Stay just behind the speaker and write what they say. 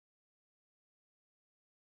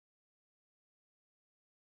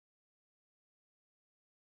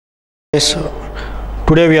Yes,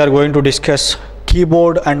 today we are going to discuss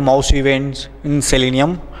keyboard and mouse events in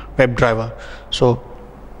Selenium WebDriver. So,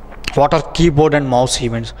 what are keyboard and mouse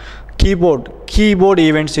events? Keyboard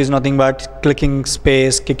events is nothing but clicking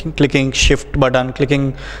space, clicking shift button,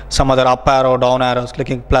 clicking some other up arrow, down arrows,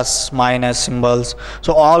 clicking plus, minus symbols.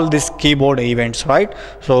 So all these keyboard events, right?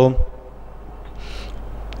 So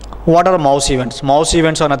what are mouse events? Mouse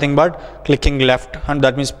events are nothing but clicking left, and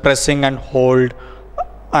that means pressing and hold.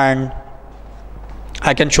 And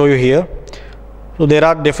I can show you here. So there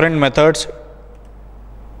are different methods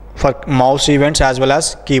for mouse events as well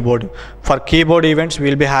as keyboard. For keyboard events we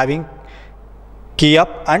will be having key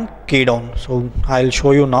up and key down. So I'll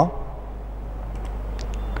show you now.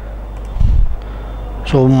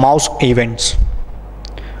 So mouse events,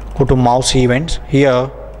 go to mouse events here.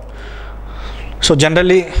 So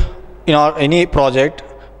generally in any project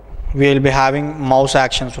we will be having mouse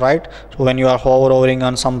actions, right? So when you are hovering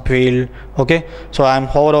on some field, okay, so I am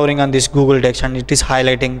hovering on this Google text and it is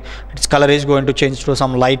highlighting, its color is going to change to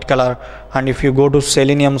some light color. And if you go to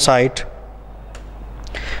Selenium site,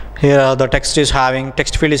 here the text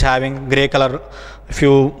field is having gray color. If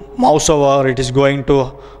you mouse over, it is going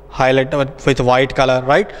to highlight with white color,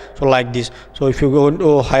 right? So like this. So if you go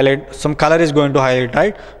to highlight, some color is going to highlight,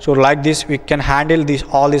 right? So like this we can handle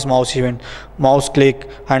all these mouse event. Mouse click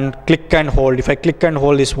and hold. If I click and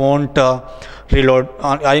hold, this won't reload.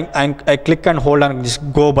 I click and hold on this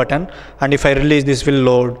go button, and if I release, this will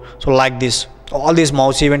load. So like this, all these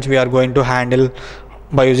mouse events we are going to handle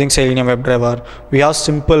by using Selenium WebDriver. We have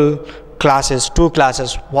simple classes, two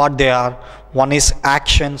classes. What they are? One is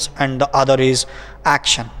actions and the other is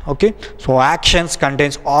action. Okay, so actions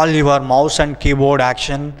contains all your mouse and keyboard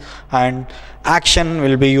action, and action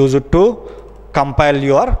will be used to compile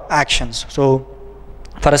your actions. So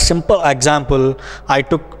for a simple example, I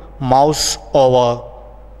took mouse over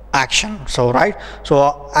action. So right,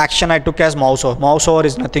 so action I took as mouse over. Mouse over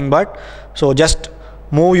is nothing but, so just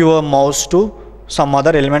move your mouse to some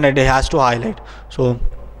other element that it has to highlight. So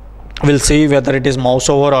we'll see whether it is mouse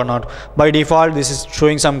over or not. By default this is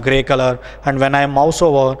showing some gray color, and when I mouse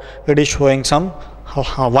over, it is showing some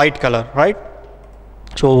white color, right?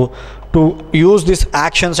 So to use these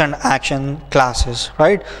actions and action classes,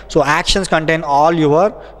 right? So actions contain all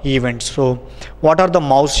your events. So what are the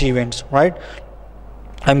mouse events, right?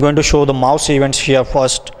 I'm going to show the mouse events here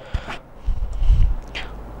first.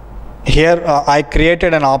 Here I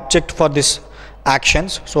created an object for this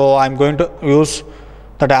actions, so I'm going to use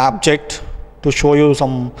that object to show you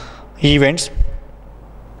some events.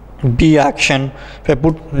 B action, if I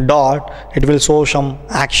put dot, it will show some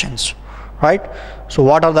actions, right? So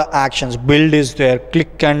what are the actions? Build is there,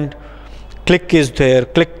 click is there,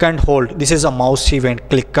 click and hold. This is a mouse event,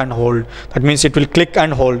 click and hold. That means it will click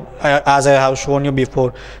and hold as I have shown you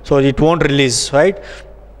before. So it won't release, right?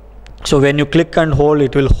 So when you click and hold,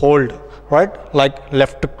 it will hold, right? Like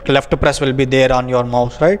left press will be there on your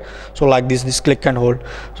mouse, right? So like this click and hold.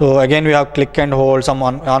 So again we have click and hold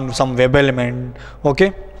on some web element.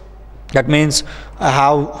 Okay, that means I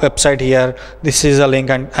have website here, this is a link,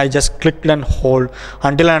 and I just clicked and hold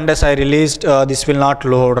until and unless I released, this will not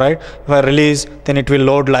load, right? If I release, then it will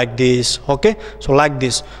load like this. Okay, so like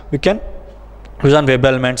this we can use on web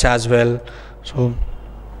elements as well. So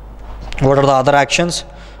what are the other actions?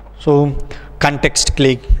 So context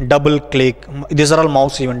click, double click, these are all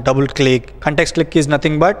mouse event. Double click, context click is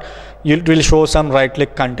nothing but it will show some right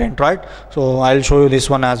click content, right? So I'll show you this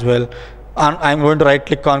one as well. And I'm going to right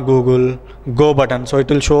click on Google go button, so it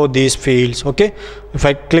will show these fields. Okay, if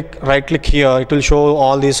I right click here, it will show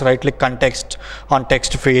all these right click context on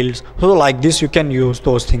text fields. So like this you can use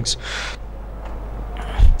those things.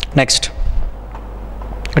 Next,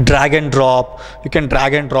 drag and drop. You can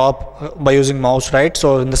drag and drop by using mouse, right?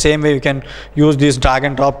 So in the same way you can use this drag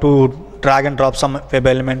and drop to drag and drop some web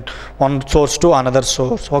element one source to another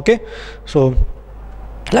source. Okay, so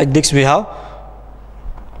like this we have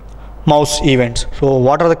mouse events. So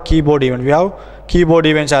what are the keyboard events? We have keyboard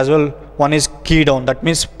events as well. One is key down, that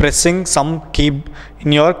means pressing some key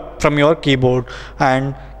from your keyboard,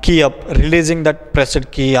 and key up, releasing that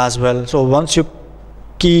pressed key as well. So once you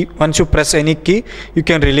press any key, you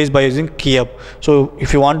can release by using key up. So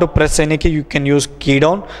if you want to press any key, you can use key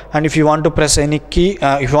down, and if you want to press any key,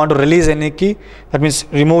 if you want to release any key, that means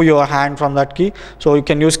remove your hand from that key, so you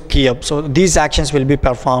can use key up. So these actions will be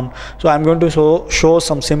performed. So I'm going to show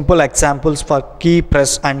some simple examples for key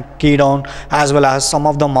press and key down, as well as some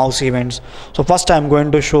of the mouse events. So first I'm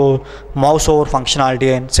going to show mouse over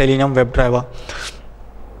functionality in Selenium WebDriver.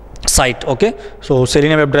 site. Okay, so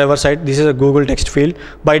Selenium WebDriver site, this is a Google text field.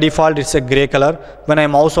 By default it's a gray color. When I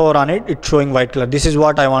mouse over on it, it's showing white color. This is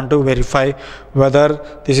what I want to verify whether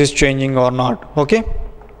this is changing or not. Okay,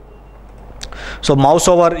 so mouse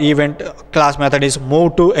over event class method is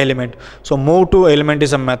move to element. So move to element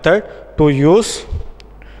is a method to use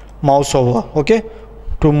mouse over. Okay,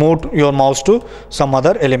 to move your mouse to some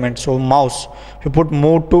other element. So mouse, if you put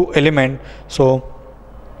move to element, so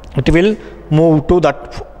it will move to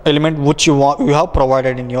that element which you have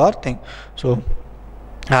provided in your thing. So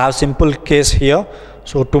I have simple case here.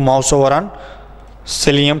 So to mouse over on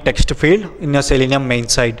Selenium text field in a Selenium main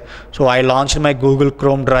site. So I launched my Google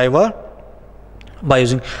Chrome driver by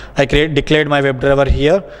using, I declared my WebDriver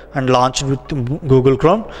here and launched with Google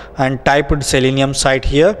Chrome and typed Selenium site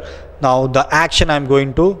here. Now the action I'm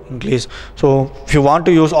going to increase. So if you want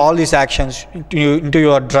to use all these actions into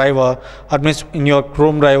your driver, that means in your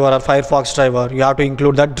Chrome driver or Firefox driver, you have to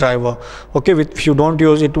include that driver. Okay, if you don't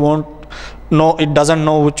use it, won't know, it doesn't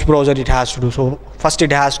know which browser it has to do. So first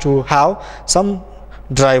it has to have some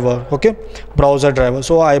driver. Okay, browser driver.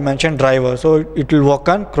 So I mentioned driver, so it will work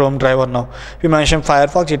on Chrome driver. Now if you mention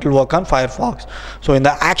Firefox, it will work on Firefox. So in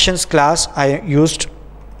the actions class I used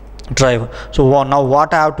driver. So now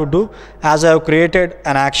what I have to do, as I have created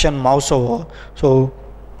an action mouse over, so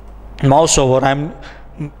mouse over I'm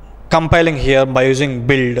compiling here by using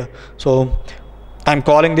build. So I'm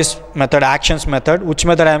calling this method actions method. Which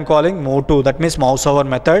method I am calling? Move to, that means mouse over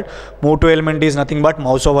method. Move to element is nothing but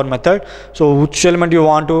mouse over method. So which element you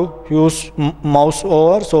want to use mouse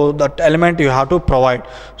over, so that element you have to provide.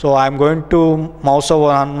 So I'm going to mouse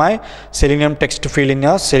over on my Selenium text field in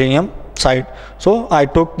a Selenium site. So I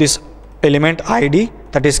took this element ID,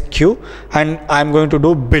 that is Q, and I'm going to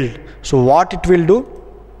do build. So what it will do,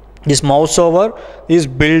 this mouse over is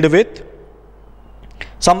build with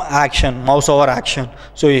some action, mouse over action.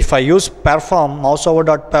 So if I use perform, mouse over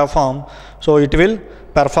dot perform, so it will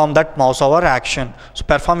perform that mouse over action. So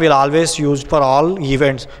perform will always used for all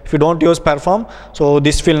events. If you don't use perform, so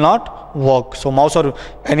this will not work. So mouse over,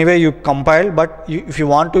 anyway you compile, but if you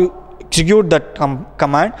want to execute that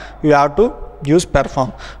command, you have to use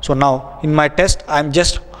perform. So now in my test I'm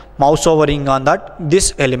just mouse overing on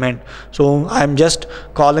this element. So I'm just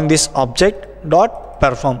calling this object dot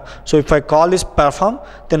perform. So if I call this perform,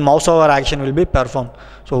 then mouse over action will be perform.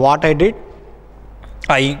 So what I did,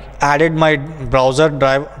 I added my browser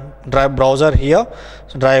browser here,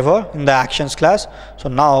 so driver in the actions class. So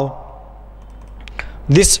now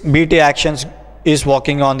this BT actions is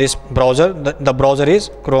working on this browser. The browser is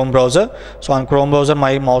Chrome browser. So on Chrome browser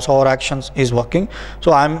my mouse over actions is working.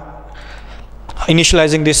 So I'm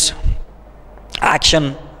initializing this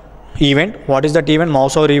action event. What is that event?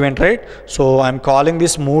 Mouse over event, right? So I'm calling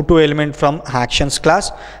this move to element from actions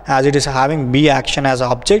class, as it is having B action as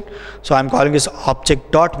object. So I'm calling this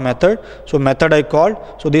object dot method. So method I called.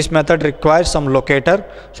 So this method requires some locator.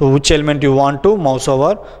 So which element you want to mouse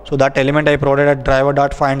over. So that element I provided driver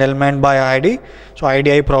dot find element by ID. So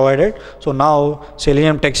ID I provided. So now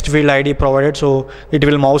Selenium text field ID provided. So it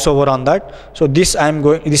will mouse over on that. So this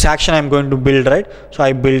action I'm going to build, right? So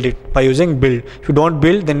I build it by using build. If you don't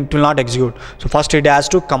build, then it will not execute. So first it has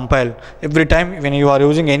to compile. Every time when you are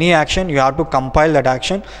using any action, you have to compile that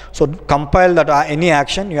action. So compile that any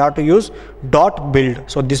action, you have to use dot build.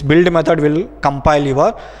 So this build method will compile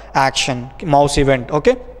your action mouse event.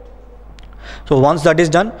 Okay, so once that is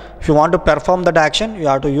done, if you want to perform that action, you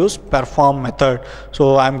have to use perform method.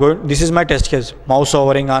 So this is my test case, mouse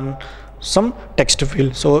overing on some text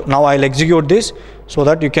field. So now I'll execute this so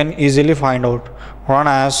that you can easily find out. Run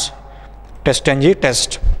as test-ng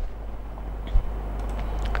test.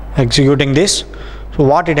 Executing this. So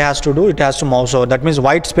what it has to do, it has to mouse over. That means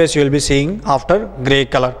white space you will be seeing after gray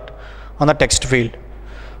color on the text field.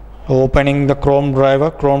 So opening the Chrome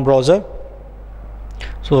driver, Chrome browser.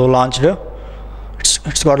 So launched,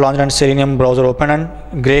 it's got launched and Selenium browser open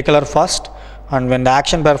and gray color first, and when the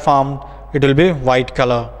action performed, it will be white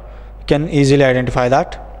color. You can easily identify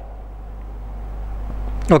that.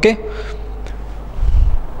 Okay,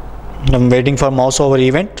 I'm waiting for mouse over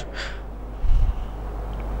event.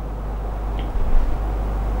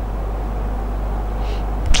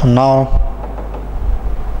 So now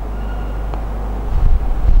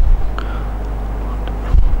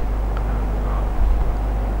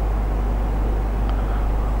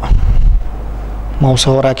mouse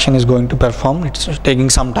over action is going to perform. It's taking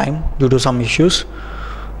some time due to some issues.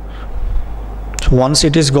 So once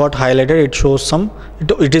it is got highlighted, it shows some,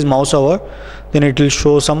 it is mouse over, then it will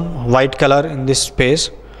show some white color in this space.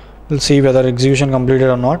 We'll see whether execution completed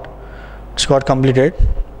or not. It's got completed.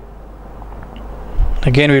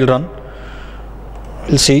 Again we'll run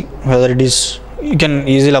we'll see whether it is, you can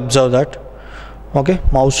easily observe that. Okay,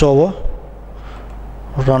 mouse over,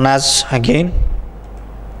 run as again.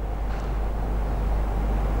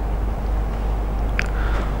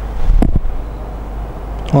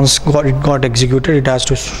 Once it got executed, it has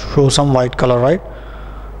to show some white color, right?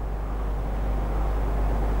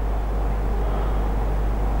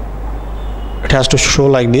 It has to show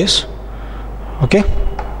like this. Okay,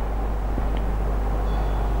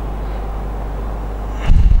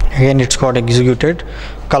 again it's got executed.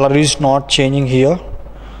 Color is not changing here,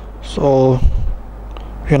 so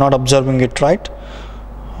you're not observing it, right?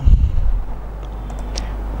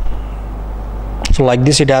 So like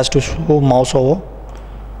this, it has to show mouse over.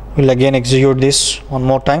 We'll again execute this one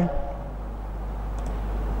more time.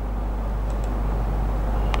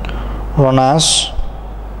 Run as,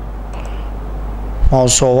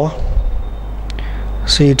 mouse over.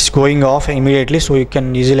 See, it's going off immediately, so you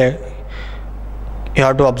can easily, you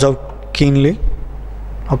have to observe keenly.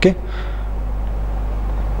 Okay,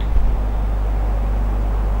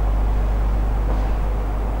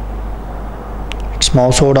 it's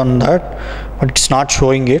mouse over on that, but it's not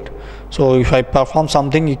showing it. So if I perform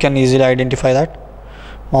something, you can easily identify that.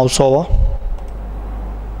 Mouse over.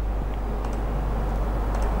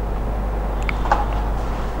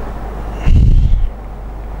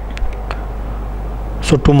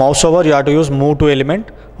 So to mouse over, you have to use move to element.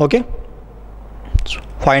 Okay, so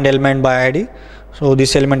find element by ID. So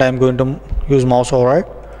this element I am going to use mouse over, right?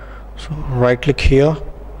 So right click here,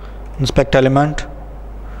 inspect element,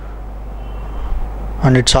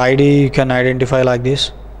 and its ID you can identify like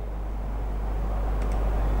this.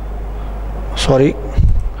 Sorry,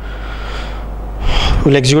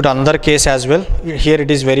 we'll execute another case as well. Here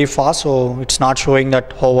it is very fast, so it's not showing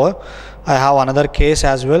that hover. I have another case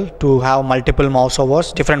as well to have multiple mouse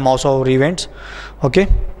overs, different mouse over events. Okay,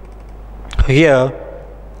 here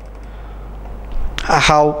I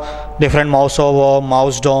have different mouse over,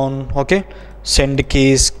 mouse down. Okay, send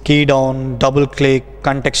keys, key down, double click,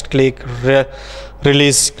 context click,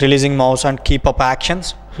 releasing mouse, and keep up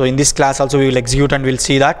actions. So in this class also we will execute and we'll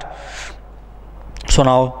see that. So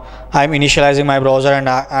now I'm initializing my browser and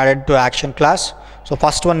added to action class. So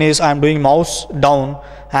first one is I'm doing mouse down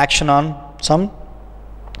action on some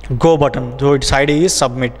go button. So its ID is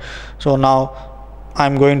submit. So now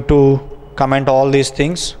I'm going to comment all these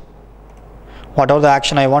things. Whatever the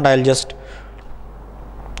action I want, I'll just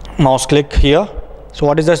mouse click here. So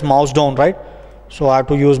what is this mouse down, right? So I have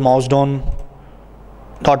to use mouse down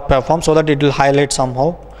dot perform so that it will highlight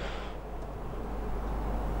somehow.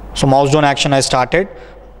 So mouse down action I started.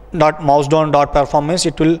 Dot mouse down dot perform means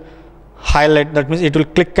it will highlight, that means it will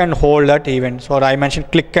click and hold that event. So I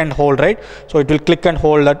mentioned click and hold, right? So it will click and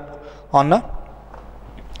hold that on the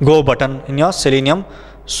go button in your Selenium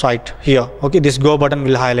site here. Okay, this go button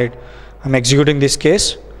will highlight. I'm executing this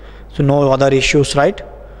case, so no other issues, right?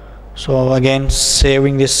 So again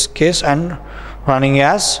saving this case and running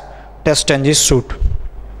as test ng suite.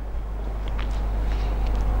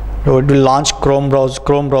 So it will launch Chrome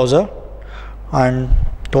browser and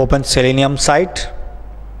to open Selenium site,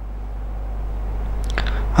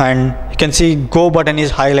 and you can see go button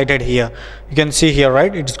is highlighted here. You can see here,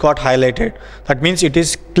 right? It's got highlighted. That means it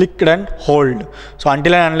is clicked and hold. So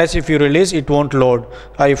until and unless if you release, it won't load.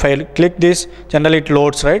 If I click this, generally it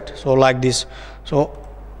loads, right? So like this. So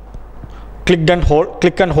click and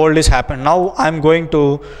hold is happened. Now I'm going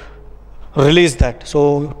to release that.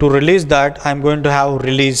 So to release that, I'm going to have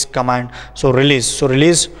release command. So release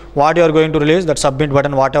what you are going to release, that submit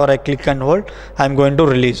button, whatever I click and hold, I'm going to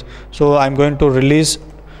release. So I'm going to release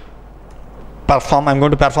perform. I'm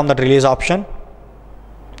going to perform that release option,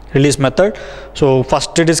 release method. So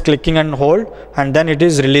first it is clicking and hold, and then it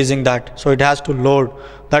is releasing that. So it has to load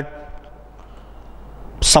that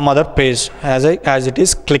some other page as it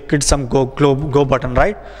is clicked some go button,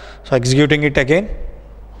 right? So executing it again,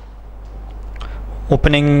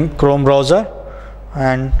 opening Chrome browser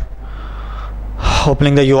and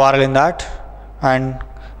opening the URL in that and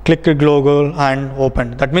click global and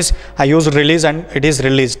open. That means I use release and it is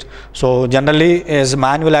released. So generally as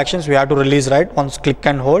manual actions we have to release, right? Once click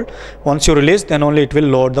and hold, once you release, then only it will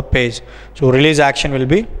load the page. So release action will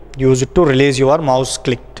be used to release your mouse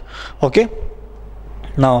clicked. Okay,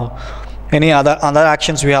 now any other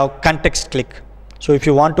actions, we have context click. So if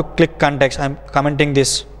you want to click context, I'm commenting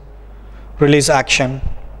this release action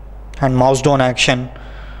and mouse down action,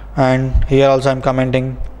 and here also I'm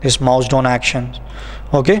commenting this mouse down action.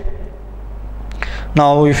 Okay,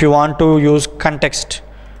 now if you want to use context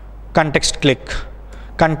click,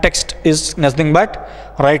 context is nothing but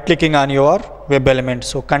right clicking on your web element.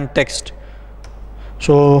 So context,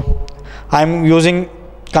 so I'm using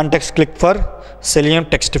context click for Selenium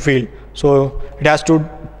text field. So it has to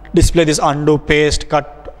display this undo, paste,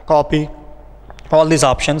 cut, copy, all these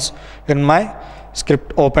options in my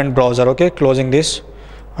script open browser. Okay, closing this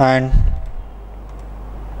and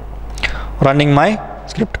running my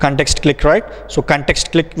script. Context click, right? So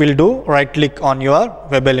context click will do right click on your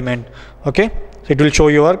web element. Okay, so it will show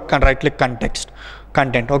your right click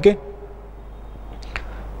content. Okay,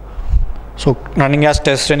 so running as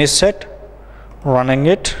test run is set, running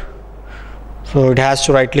it. So it has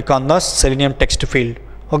to right click on the Selenium text field.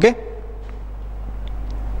 Okay,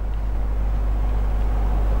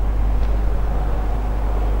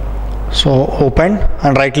 so open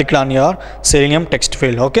and right click on your Selenium text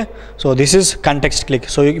field. Okay, so this is context click.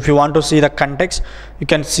 So if you want to see the context, you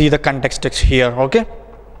can see the context text here. Okay,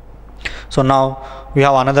 so now we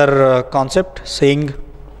have another concept saying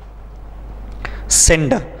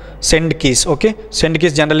send keys. Okay, send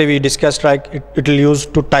keys generally we discussed, like it will use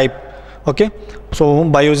to type. Okay, so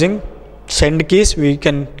by using send keys we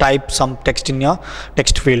can type some text in your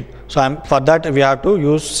text field. So for that we have to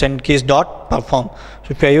use send keys dot perform.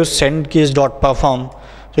 So if I use send keys dot perform,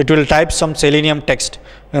 so it will type some Selenium text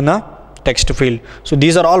in a text field. So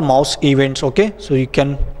these are all mouse events. Okay, so you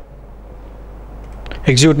can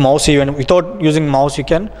execute mouse event without using mouse. You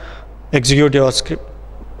can execute your script.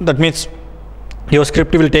 That means your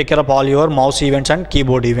script will take care of all your mouse events and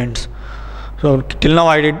keyboard events. So till now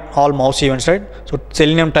I did all mouse events, right? So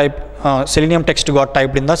Selenium text got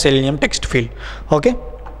typed in the Selenium text field. Okay,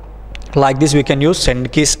 like this we can use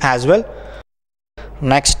send keys as well.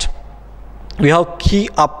 Next we have key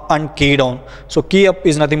up and key down. So key up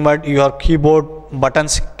is nothing but your keyboard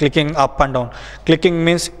buttons clicking up and down. Clicking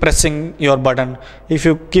means pressing your button. If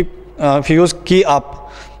you use key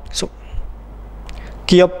up, so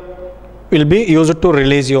key up will be used to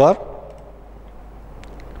release your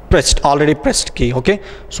already pressed key. Okay,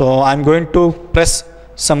 so I'm going to press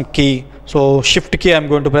some key. So shift key I'm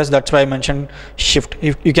going to press. That's why I mentioned shift.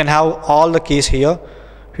 If you can have all the keys here.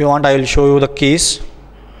 If you want, I will show you the keys.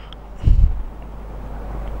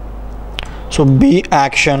 So B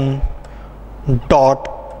action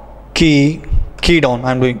dot key down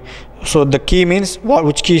I'm doing. So the key means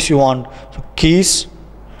which keys you want. So keys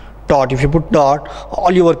dot, if you put dot,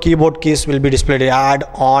 all your keyboard keys will be displayed. Add,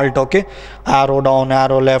 alt, okay, arrow down,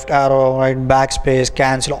 arrow left, arrow right, backspace,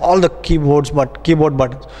 cancel, all the keyboard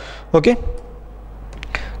buttons. Okay,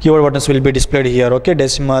 keyboard buttons will be displayed here. Okay,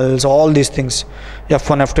 decimals, all these things,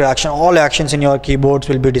 F1, F2 action, all actions in your keyboards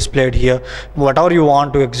will be displayed here. Whatever you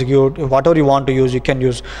want to execute, whatever you want to use, you can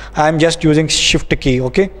use. I am just using shift key.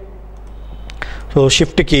 Okay, so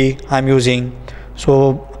shift key I'm using.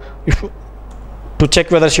 So to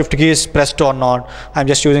check whether shift key is pressed or not, I'm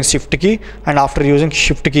just using shift key, and after using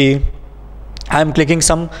shift key I'm clicking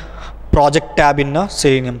some project tab in a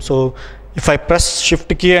Selenium. So if I press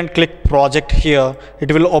shift key and click project here,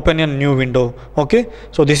 it will open a new window. Okay,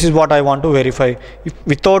 so this is what I want to verify. If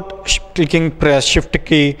without clicking press shift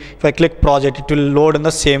key, if I click project, it will load in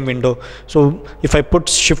the same window. So if I put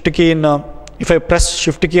shift key in if I press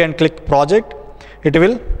shift key and click project, it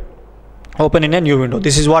will open in a new window.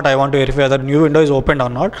 This is what I want to verify, whether new window is opened or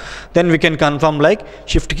not. Then we can confirm like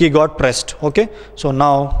shift key got pressed. Okay, so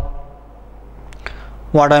now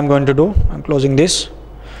what I'm going to do, I'm closing this.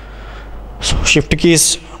 So shift key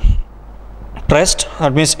is pressed,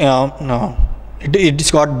 that means no, it is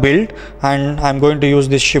got built, and I'm going to use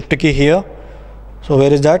this shift key here. So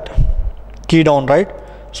where is that? Key down, right?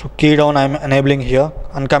 So key down I'm enabling here,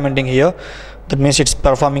 uncommenting here. That means it's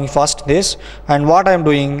performing first this, and what I'm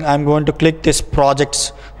doing, I'm going to click this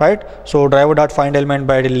projects, right? So driver.find element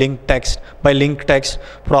by link text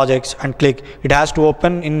projects, and click. It has to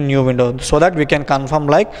open in new window, so that we can confirm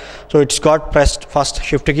like, so it's got pressed first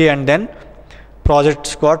shift key and then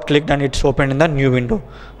projects got clicked and it's opened in the new window.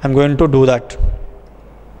 I'm going to do that,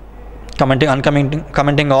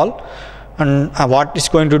 commenting all, and what it's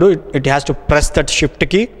going to do, it has to press that shift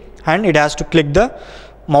key and it has to click the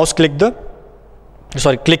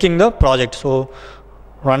clicking the project. So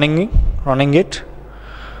running it,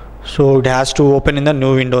 so it has to open in the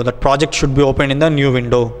new window. That project should be opened in the new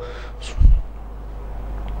window. So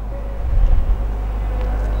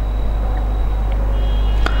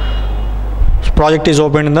project is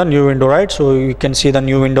opened in the new window, right? So you can see the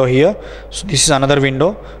new window here. So this is another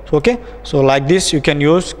window. So okay, so like this you can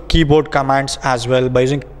use keyboard commands as well by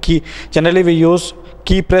using key. Generally we use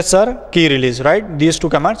key press or key release, right? These two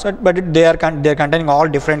commands, but they are containing all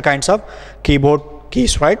different kinds of keyboard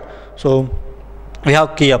keys, right? So we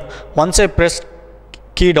have key up. Once I press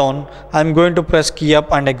key down, I'm going to press key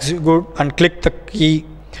up and execute and click the key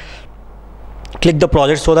click the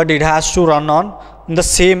project, so that it has to run on in the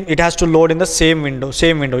same, it has to load in the same window,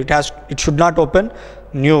 it should not open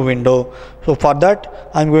new window. So for that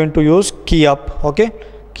I'm going to use key up. Okay,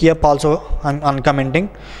 key up also I'm uncommenting.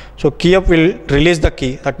 So key up will release the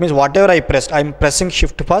key. That means whatever I pressed, I'm pressing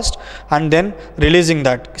shift first and then releasing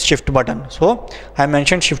that shift button. So I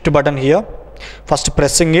mentioned shift button here, first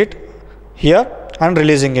pressing it here and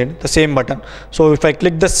releasing it, the same button. So if I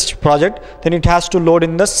click this project, then it has to load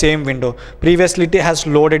in the same window. Previously it has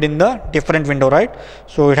loaded in the different window, right?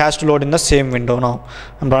 So it has to load in the same window. Now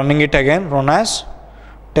I'm running it again, run as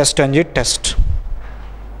test-ng test.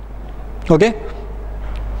 Okay,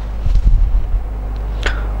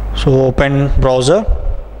 so open browser,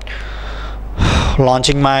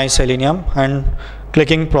 launching my Selenium and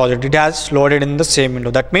clicking project. It has loaded in the same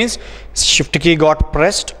window. That means shift key got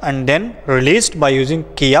pressed and then released by using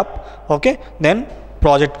key up. Okay, then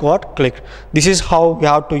project got clicked. This is how we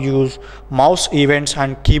have to use mouse events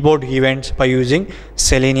and keyboard events by using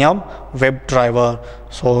Selenium WebDriver.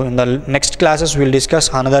 So in the next classes we'll discuss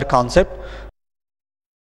another concept.